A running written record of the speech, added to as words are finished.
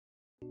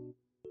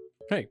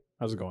Hey,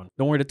 how's it going?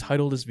 Don't worry, the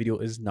title of this video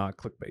is not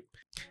clickbait.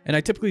 And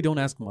I typically don't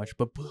ask much,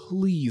 but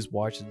please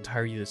watch the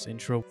entirety of this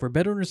intro for a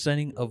better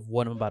understanding of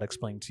what I'm about to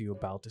explain to you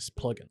about this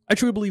plugin. I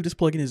truly believe this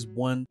plugin is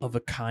one of a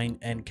kind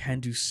and can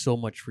do so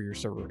much for your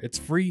server. It's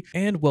free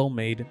and well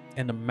made,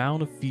 and the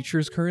amount of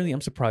features currently,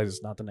 I'm surprised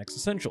it's not the next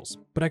essentials,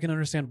 but I can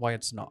understand why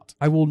it's not.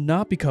 I will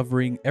not be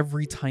covering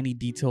every tiny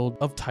detail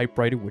of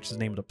Typewriter, which is the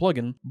name of the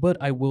plugin, but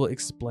I will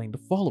explain the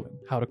following: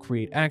 how to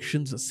create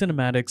actions,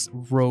 cinematics,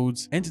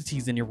 roads,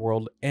 entities in your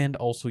world, and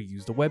also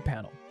use the web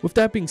panel. With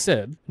that being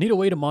said, need a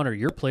way to monitor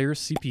your player's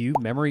CPU,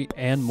 memory,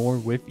 and more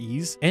with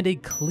ease, and a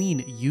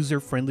clean,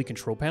 user-friendly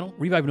control panel?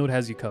 Revivenode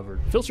has you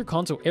covered. Filter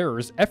console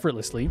errors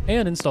effortlessly,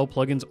 and install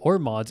plugins or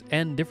mods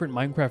and different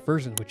Minecraft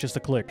versions with just a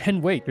click.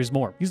 And wait, there's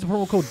more. Use the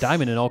promo code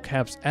DIAMOND in all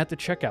caps at the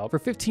checkout for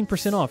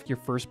 15% off your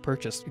first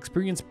purchase.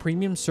 Experience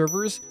premium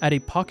servers at a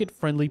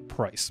pocket-friendly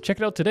price. Check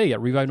it out today at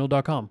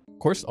revivenode.com.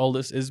 Of course, all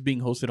this is being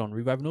hosted on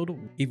Revivenode,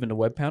 even the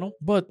web panel,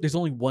 but there's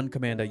only one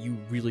command that you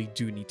really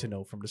do need to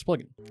know from this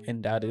plugin,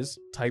 and that is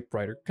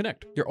Typewriter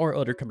Connect. There are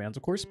other commands,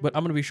 of course, but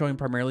I'm going to be showing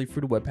primarily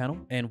through the web panel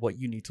and what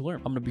you need to learn.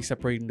 I'm going to be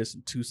separating this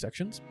in two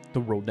sections: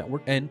 the road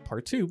network and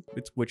part two,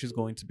 which is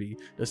going to be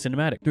the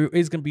cinematic. There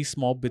is going to be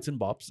small bits and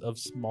bops of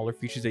smaller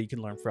features that you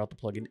can learn throughout the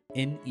plugin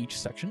in each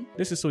section.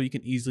 This is so you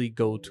can easily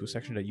go to a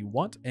section that you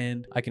want,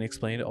 and I can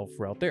explain it all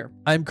throughout there.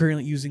 I'm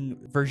currently using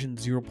version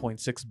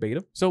 0.6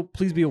 beta, so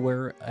please be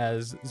aware as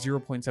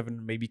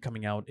 0.7 may be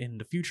coming out in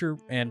the future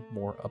and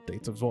more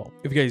updates as well.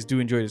 If you guys do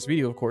enjoy this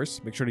video, of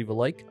course, make sure to leave a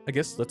like. I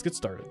guess let's get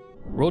started.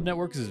 Road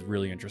networks is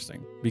really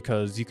interesting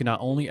because you can not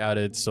only add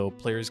it so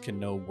players can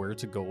know where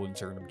to go in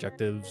certain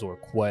objectives or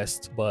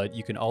quests, but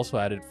you can also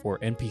add it for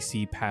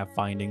NPC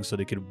pathfinding so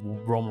they could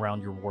roam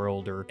around your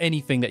world or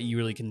anything that you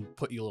really can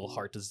put your little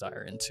heart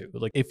desire into.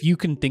 Like, if you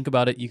can think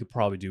about it, you could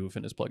probably do it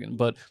within this plugin,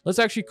 but let's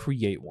actually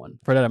create one.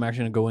 For that, I'm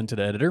actually going to go into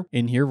the editor.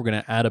 In here, we're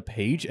going to add a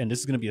page, and this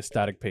is going to be a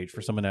static page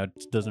for someone that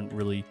doesn't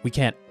really, we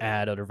can't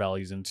add other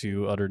values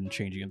into other than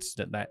changing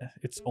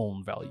its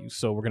own value.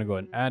 So we're going to go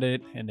ahead and add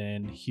it, and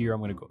then here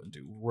I'm going to go and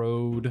do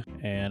road,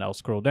 and I'll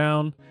scroll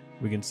down.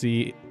 We can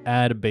see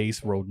add a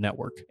base road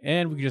network,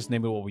 and we can just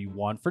name it what we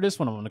want. For this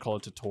one, I'm going to call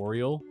it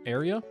tutorial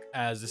area,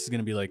 as this is going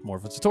to be like more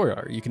of a tutorial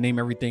area. You can name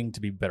everything to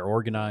be better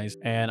organized,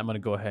 and I'm going to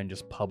go ahead and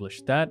just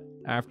publish that,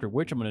 after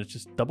which I'm going to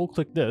just double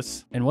click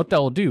this, and what that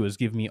will do is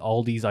give me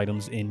all these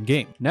items in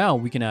game. Now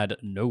we can add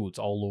nodes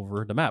all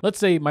over the map. Let's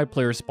say my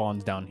player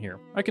spawns down here.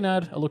 I can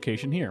add a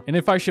location here, and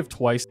if I shift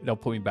twice, it'll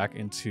put me back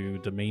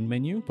into the main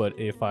menu. But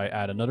if I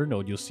add another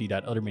node, you'll see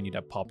that other menu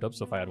that popped up.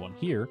 So if I add one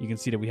here, you can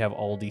see that we have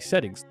all these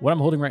settings. What I'm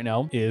holding right now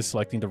is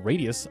selecting the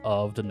radius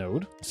of the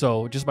node.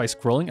 So just by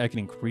scrolling, I can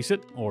increase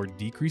it or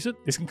decrease it.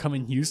 This can come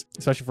in use,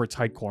 especially for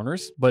tight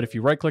corners. But if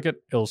you right click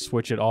it, it'll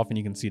switch it off, and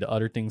you can see the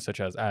other things such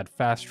as add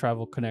fast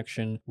travel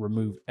connection,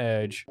 remove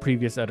edge,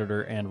 previous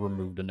editor, and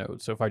remove the node.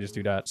 So if I just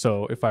do that,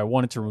 so if I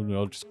wanted to remove the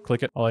node, just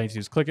click it. All I need to do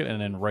is click it and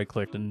then right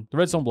click and the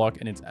redstone block,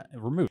 and it's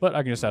removed. But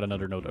I can just add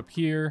another node up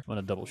here. I'm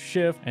going to double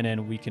shift, and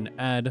then we can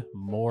add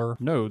more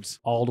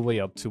nodes all the way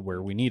up to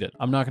where we need it.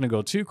 I'm not going to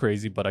go too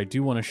crazy, but I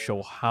do want to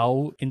show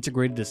how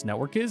integrated this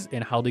network is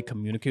and how they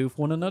communicate with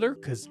one another,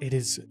 because it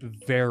is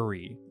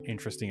very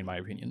interesting in my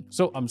opinion.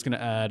 So I'm just going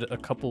to add a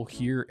couple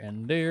here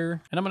and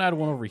there, and I'm going to add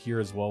one over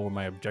here as well where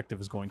my objective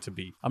is going to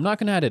be. I'm not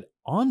going to add it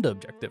on the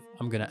objective.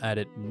 I'm going to add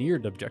it near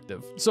the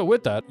objective. So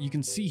with that, you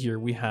can see here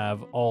we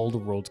have all the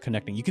roads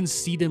connecting. You can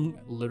see them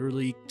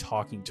literally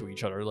talking to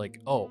each other, like,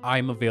 oh,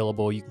 I'm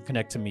available, you can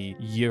connect to me,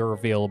 you're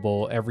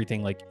available,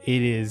 everything. Like,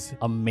 it is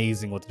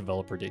amazing what the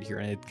developer did here,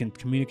 and it can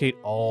communicate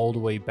all the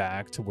way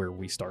back to where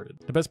we started.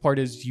 The best part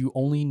is you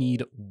only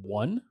need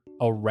one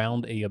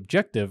around a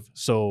objective.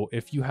 So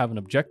if you have an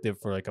objective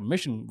for like a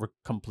mission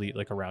complete,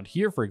 like around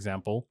here, for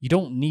example, you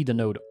don't need a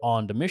node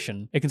on the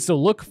mission. It can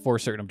still look for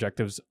certain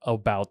objectives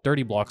about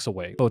 30 blocks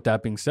away. But with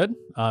that being said,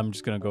 I'm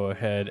just going to go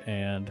ahead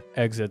and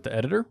exit the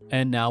editor.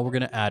 And now we're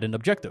going to add an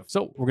objective.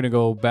 So we're going to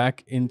go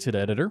back into the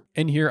editor.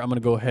 And here I'm going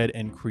to go ahead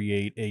and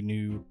create a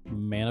new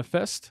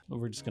manifest.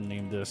 We're just going to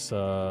name this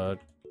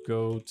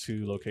go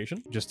to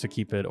location just to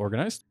keep it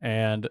organized.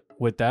 And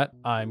with that,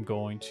 I'm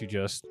going to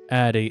just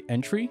add a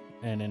entry,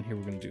 and then here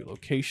we're going to do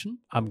location.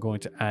 I'm going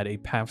to add a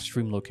path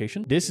stream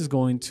location. This is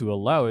going to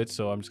allow it,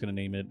 so I'm just going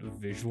to name it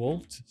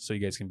visual so you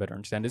guys can better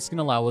understand. It's going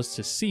to allow us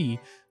to see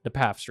the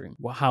path stream,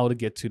 how to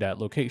get to that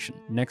location.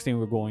 Next thing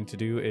we're going to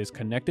do is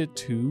connect it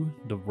to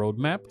the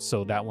roadmap.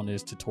 So that one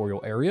is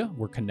tutorial area.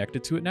 We're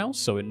connected to it now,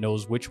 so it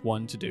knows which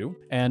one to do.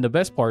 And the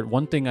best part,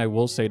 one thing I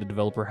will say the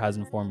developer has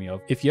informed me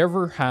of, if you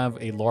ever have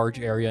a large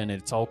area and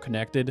it's all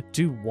connected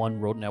to one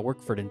road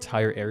network for the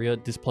entire area,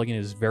 this plugin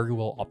is very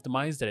well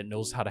optimized that it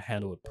knows how to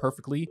handle it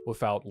perfectly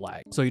without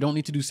lag. So you don't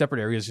need to do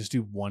separate areas, just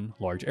do one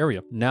large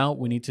area. Now what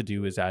we need to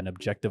do is add an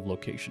objective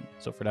location.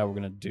 So for that, we're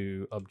going to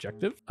do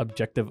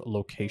objective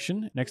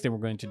location. Next thing we're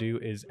going to do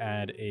is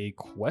add a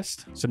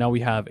quest. So now we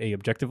have a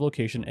objective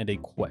location and a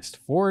quest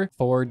for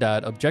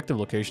that objective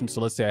location.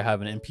 So let's say I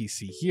have an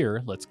NPC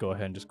here. Let's go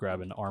ahead and just grab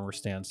an armor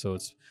stand so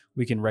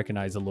we can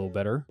recognize a little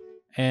better.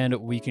 and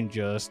we can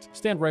just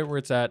stand right where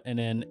it's at. And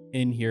then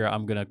in here,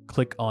 I'm going to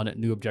click on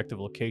new objective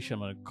location. I'm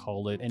going to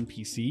call it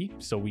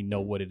NPC so we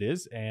know what it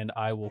is. And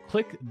I will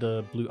click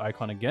the blue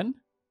icon again,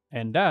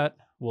 and that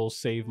will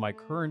save my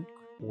current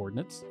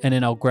coordinates. And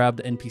then I'll grab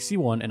the NPC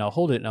one and I'll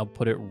hold it and I'll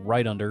put it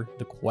right under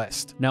the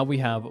quest. Now we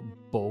have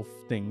both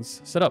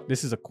things set up.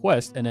 This is a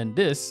quest, and then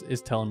this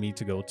is telling me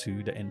to go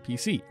to the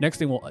NPC. Next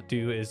thing we'll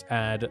do is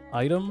add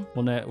item.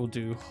 We'll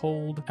do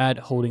add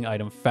holding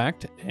item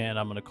fact, and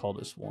I'm going to call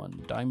this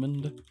one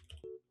diamond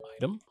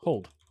item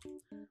hold.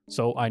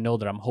 So I know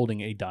that I'm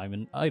holding a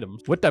diamond item.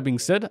 With that being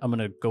said, I'm going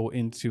to go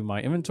into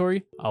my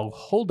inventory. I'll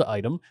hold the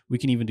item. We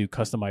can even do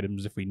custom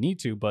items if we need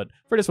to, but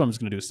for this one, I'm just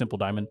going to do a simple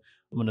diamond.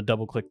 I'm going to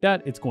double click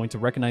that. It's going to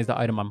recognize the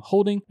item I'm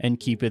holding and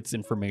keep its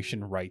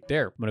information right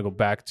there. I'm going to go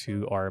back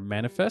to our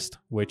manifest,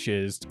 which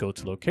is to go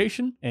to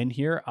location. And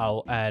here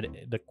I'll add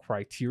the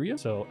criteria.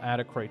 So add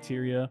a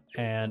criteria,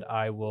 and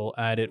I will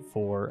add it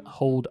for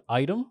hold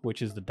item,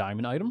 which is the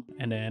diamond item.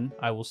 And then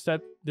I will set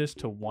this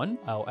to 1.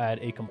 I'll add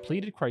a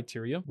completed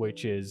criteria,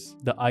 which is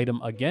the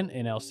item again,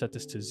 and I'll set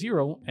this to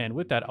 0. And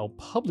with that, I'll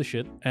publish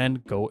it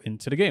and go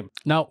into the game.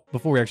 Now,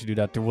 before we actually do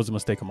that, there was a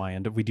mistake on my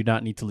end. We do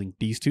not need to link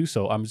these two.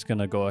 So I'm just going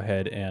to go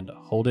ahead and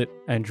hold it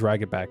and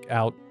drag it back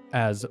out,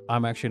 as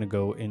I'm actually going to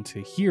go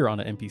into here on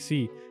an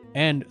NPC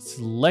and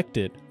select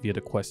it via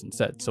the quest and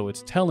set. So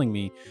it's telling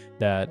me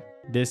that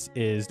this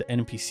is the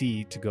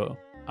NPC to go.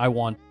 I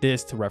want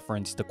this to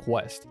reference the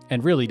quest.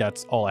 And really,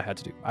 that's all I had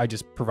to do. I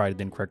just provided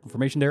the incorrect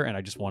information there, and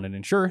I just wanted to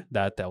ensure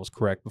that that was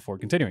correct before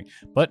continuing.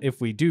 But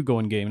if we do go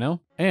in game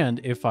now,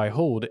 and if I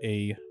hold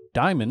a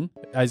diamond,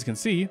 as you can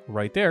see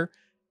right there,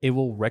 it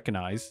will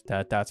recognize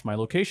that that's my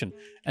location.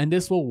 And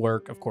this will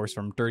work, of course,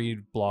 from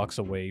 30 blocks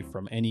away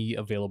from any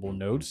available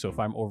node. So if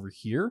I'm over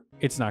here,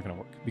 it's not going to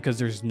work because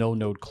there's no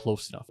node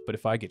close enough. But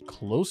if I get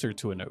closer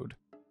to a node,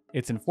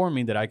 it's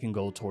informing that I can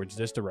go towards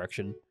this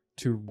direction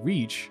to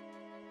reach,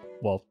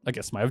 well, I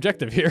guess my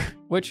objective here,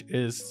 which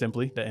is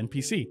simply the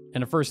NPC.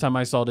 And the first time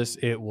I saw this,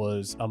 it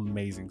was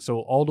amazing. So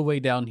all the way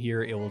down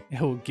here, it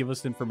will give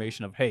us the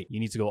information of, hey, you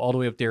need to go all the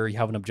way up there. You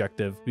have an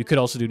objective. We could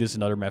also do this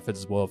in other methods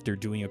as well if they're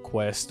doing a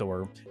quest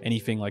or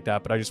anything like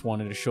that. But I just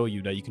wanted to show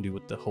you that you can do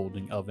with the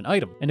holding of an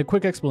item. And a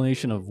quick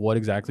explanation of what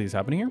exactly is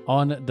happening here.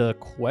 On the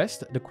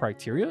quest, the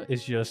criteria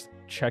is just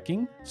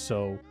checking.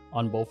 So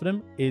on both of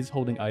them, is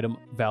holding item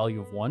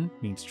value of 1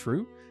 means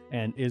true,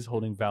 and is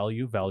holding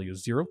value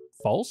 0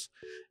 false.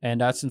 And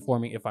that's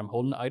informing if I'm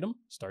holding the item,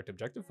 start the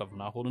objective. If I'm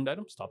not holding the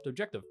item, stop the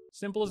objective.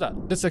 Simple as that.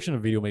 This section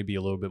of the video may be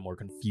a little bit more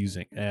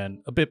confusing and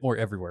a bit more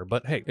everywhere,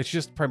 but hey, it's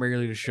just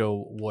primarily to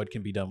show what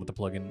can be done with the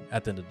plugin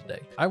at the end of the day.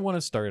 I want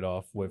to start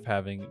off with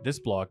having this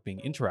block being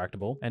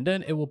interactable, and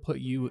then it will put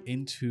you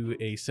into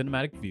a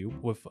cinematic view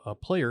with a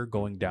player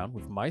going down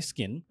with my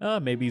skin.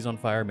 Maybe he's on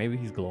fire, maybe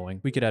he's glowing.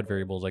 We could add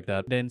variables like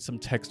that, then some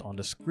text on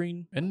the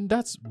screen, and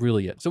that's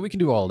really it. So we can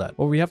do all that.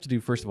 What we have to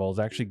do first of all is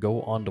actually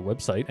go on the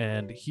website,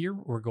 and here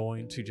we're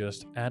going to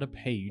just add a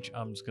page.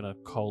 I'm just gonna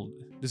call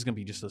this is gonna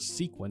be just a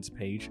sequence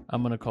page.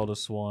 I'm gonna call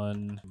this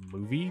one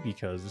movie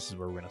because this is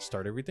where we're gonna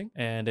start everything.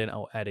 And then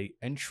I'll add a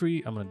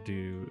entry. I'm gonna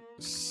do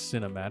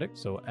cinematic.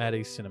 So add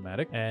a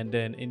cinematic, and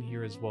then in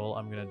here as well,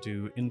 I'm gonna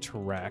do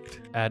interact.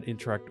 Add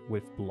interact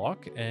with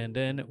block, and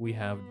then we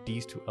have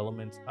these two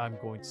elements. I'm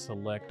going to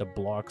select a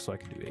block, so I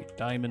can do a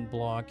diamond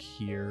block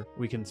here.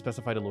 We can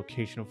specify the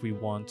location if we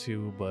want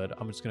to, but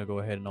I'm just gonna go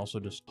ahead and also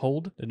just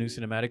hold the new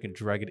cinematic and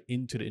drag it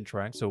into the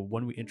interact. So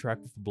when we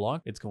interact with the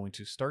block, it's going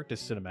to start the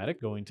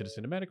cinematic. Going to the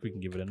cinematic, we can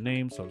give it a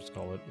name. So I'll just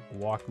call it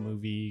block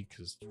movie,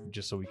 because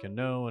just so we can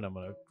know. And I'm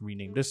going to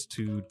rename this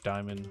to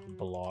diamond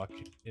block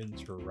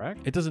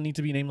interact. It doesn't need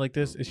to be named like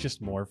this. It's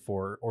just more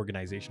for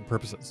organization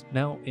purposes.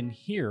 Now in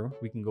here,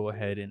 we can go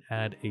ahead and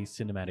add a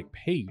cinematic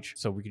page.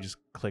 So we can just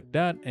click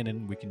that, and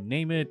then we can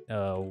name it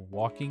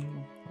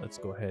walking. Let's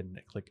go ahead and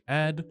click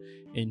add.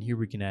 In here,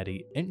 we can add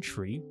a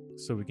entry.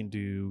 So we can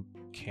do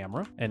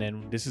camera, and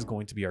then this is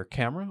going to be our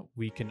camera.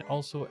 We can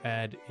also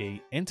add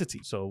a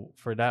entity. So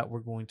for that, we're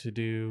going to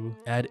do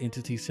add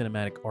entity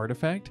cinematic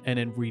artifact, and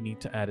then we need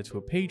to add it to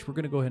a page. We're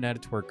going to go ahead and add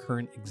it to our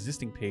current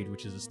existing page,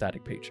 which is a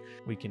static page.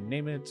 We can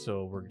name it,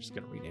 so we're just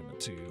going to rename it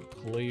to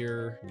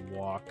player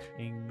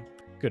walking.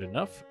 Good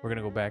enough. We're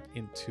going to go back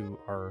into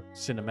our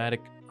cinematic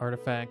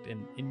artifact,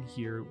 and in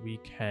here we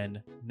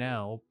can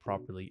now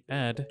properly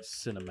add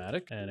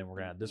cinematic, and then we're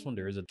going to add this one.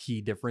 There is a key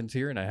difference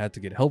here, and I had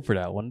to get help for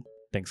that one.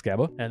 Thanks,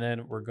 Gabba. And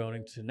then we're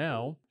going to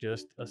now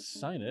just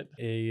assign it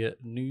a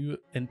new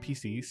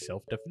NPC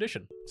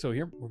self-definition. So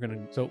here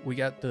so we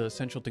got the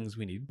essential things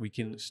we need. We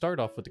can start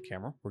off with the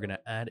camera. We're going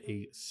to add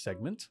a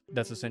segment.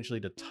 That's essentially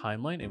the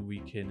timeline, and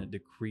we can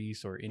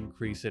decrease or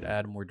increase it,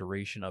 add more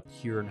duration up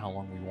here and how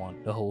long we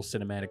want the whole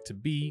cinematic to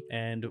be.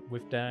 And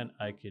with that,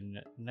 I can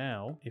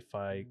now, if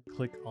I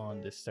click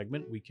on this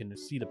segment, we can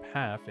see the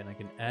path, and I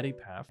can add a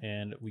path,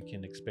 and we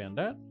can expand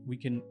that. We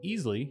can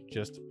easily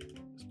just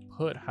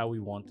put how we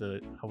want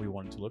it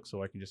to look.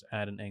 So I can just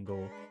add an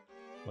angle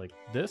like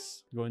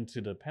this, go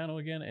into the panel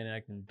again, and I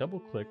can double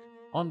click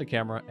on the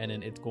camera, and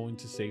then it's going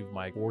to save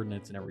my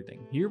coordinates and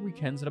everything. Here we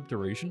can set up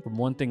duration. From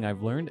one thing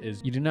I've learned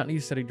is you do not need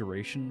to set a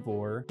duration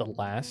for the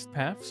last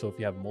path. So if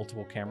you have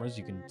multiple cameras,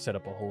 you can set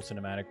up a whole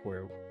cinematic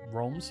where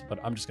roams, but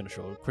I'm just going to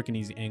show a quick and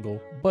easy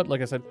angle. But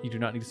like I said, you do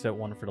not need to set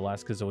one for the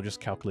last because it will just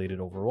calculate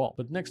it overall.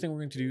 But the next thing we're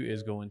going to do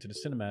is go into the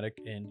cinematic,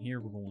 and here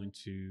we're going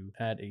to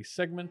add a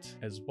segment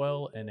as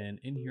well. And then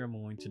in here, I'm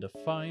going to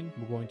define.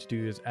 What we're going to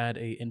do is add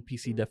a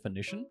NPC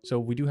definition. So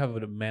we do have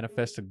a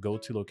manifest to go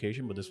to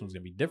location, but this one's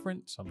going to be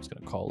different. So I'm just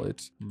going to call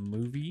it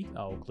movie.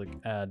 I'll click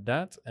add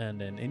that.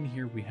 And then in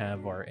here, we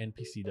have our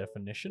NPC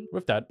definition.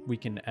 With that, we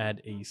can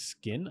add a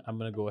skin. I'm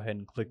going to go ahead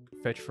and click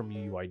fetch from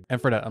UUID.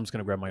 And for that, I'm just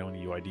going to grab my own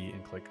UUID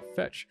and click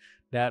fetch.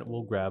 That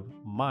will grab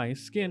my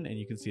skin, and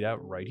you can see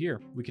that right here.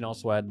 We can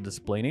also add a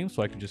display name,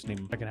 so I can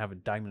have a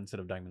diamond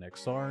instead of diamond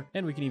XR,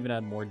 and we can even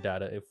add more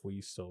data if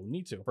we so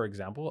need to. For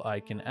example,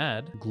 I can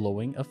add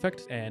glowing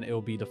effect, and it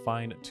will be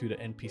defined to the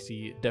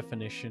NPC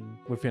definition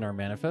within our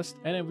manifest,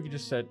 and then we can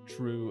just set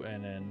true,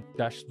 and then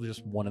that's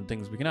just one of the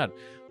things we can add.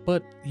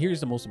 But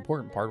here's the most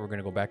important part. We're going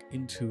to go back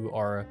into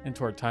our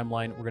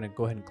timeline. We're going to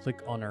go ahead and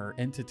click on our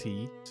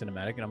entity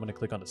cinematic, and I'm going to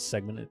click on the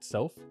segment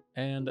itself.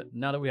 And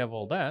now that we have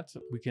all that,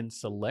 we can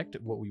select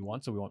what we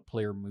want. So we want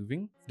player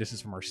moving. This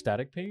is from our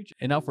static page.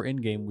 And now for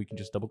in-game, we can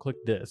just double click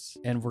this,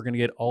 and we're going to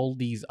get all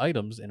these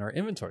items in our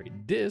inventory.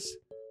 This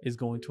is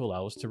going to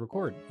allow us to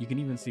record. You can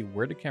even see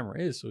where the camera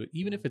is. So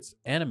even if it's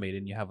animated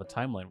and you have a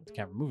timeline with the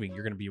camera moving,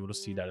 you're going to be able to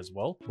see that as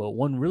well. But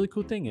one really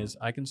cool thing is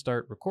I can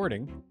start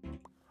recording.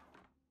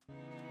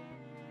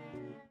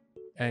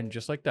 And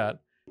just like that,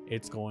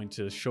 it's going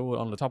to show it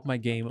on the top of my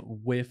game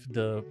with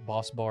the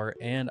boss bar,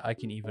 and I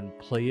can even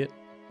play it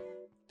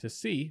to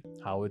see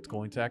how it's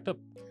going to act up.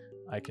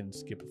 I can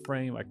skip a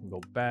frame, I can go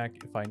back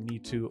if I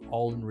need to,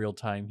 all in real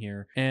time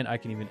here, and I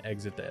can even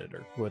exit the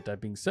editor. With that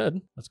being said,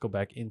 let's go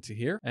back into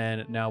here,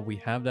 and now we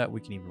have that.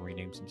 We can even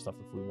rename some stuff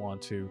if we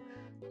want to.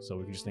 So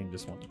we can just name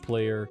this one the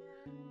player,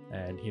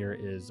 and here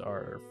is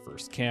our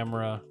first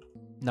camera.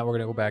 Now we're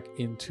gonna go back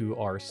into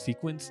our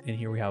sequence, and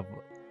here we have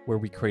where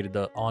we created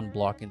the on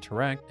block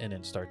interact and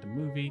then start the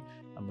movie.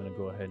 I'm going to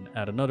go ahead and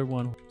add another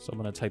one. So I'm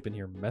going to type in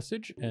here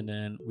message, and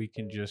then we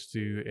can just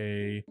do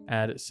a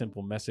add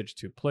simple message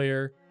to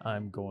player.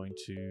 I'm going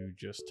to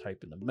just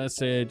type in the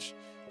message.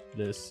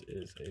 This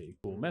is a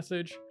cool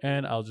message,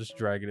 and I'll just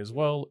drag it as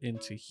well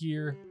into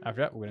here.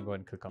 After that, we're going to go ahead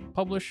and click on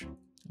publish.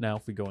 Now,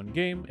 if we go in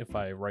game, if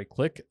I right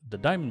click the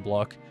diamond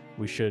block,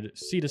 we should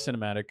see the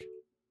cinematic,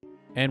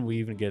 and we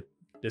even get,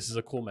 this is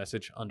a cool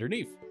message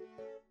underneath.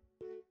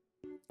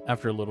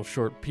 After a little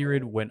short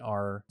period, when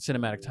our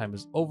cinematic time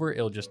is over,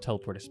 it'll just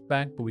teleport us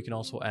back, but we can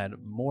also add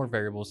more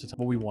variables to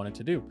what we wanted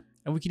to do.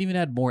 And we can even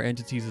add more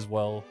entities as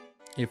well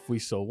if we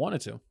so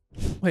wanted to.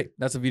 Hey,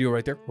 that's a video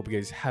right there. Hope you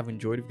guys have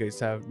enjoyed. If you guys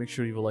have, make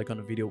sure to leave a like on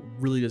the video. It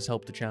really does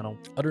help the channel.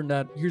 Other than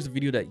that, here's a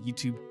video that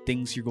YouTube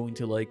thinks you're going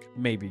to like.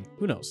 Maybe.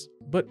 Who knows?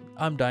 But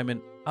I'm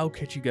Diamond. I'll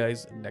catch you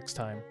guys next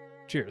time.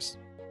 Cheers.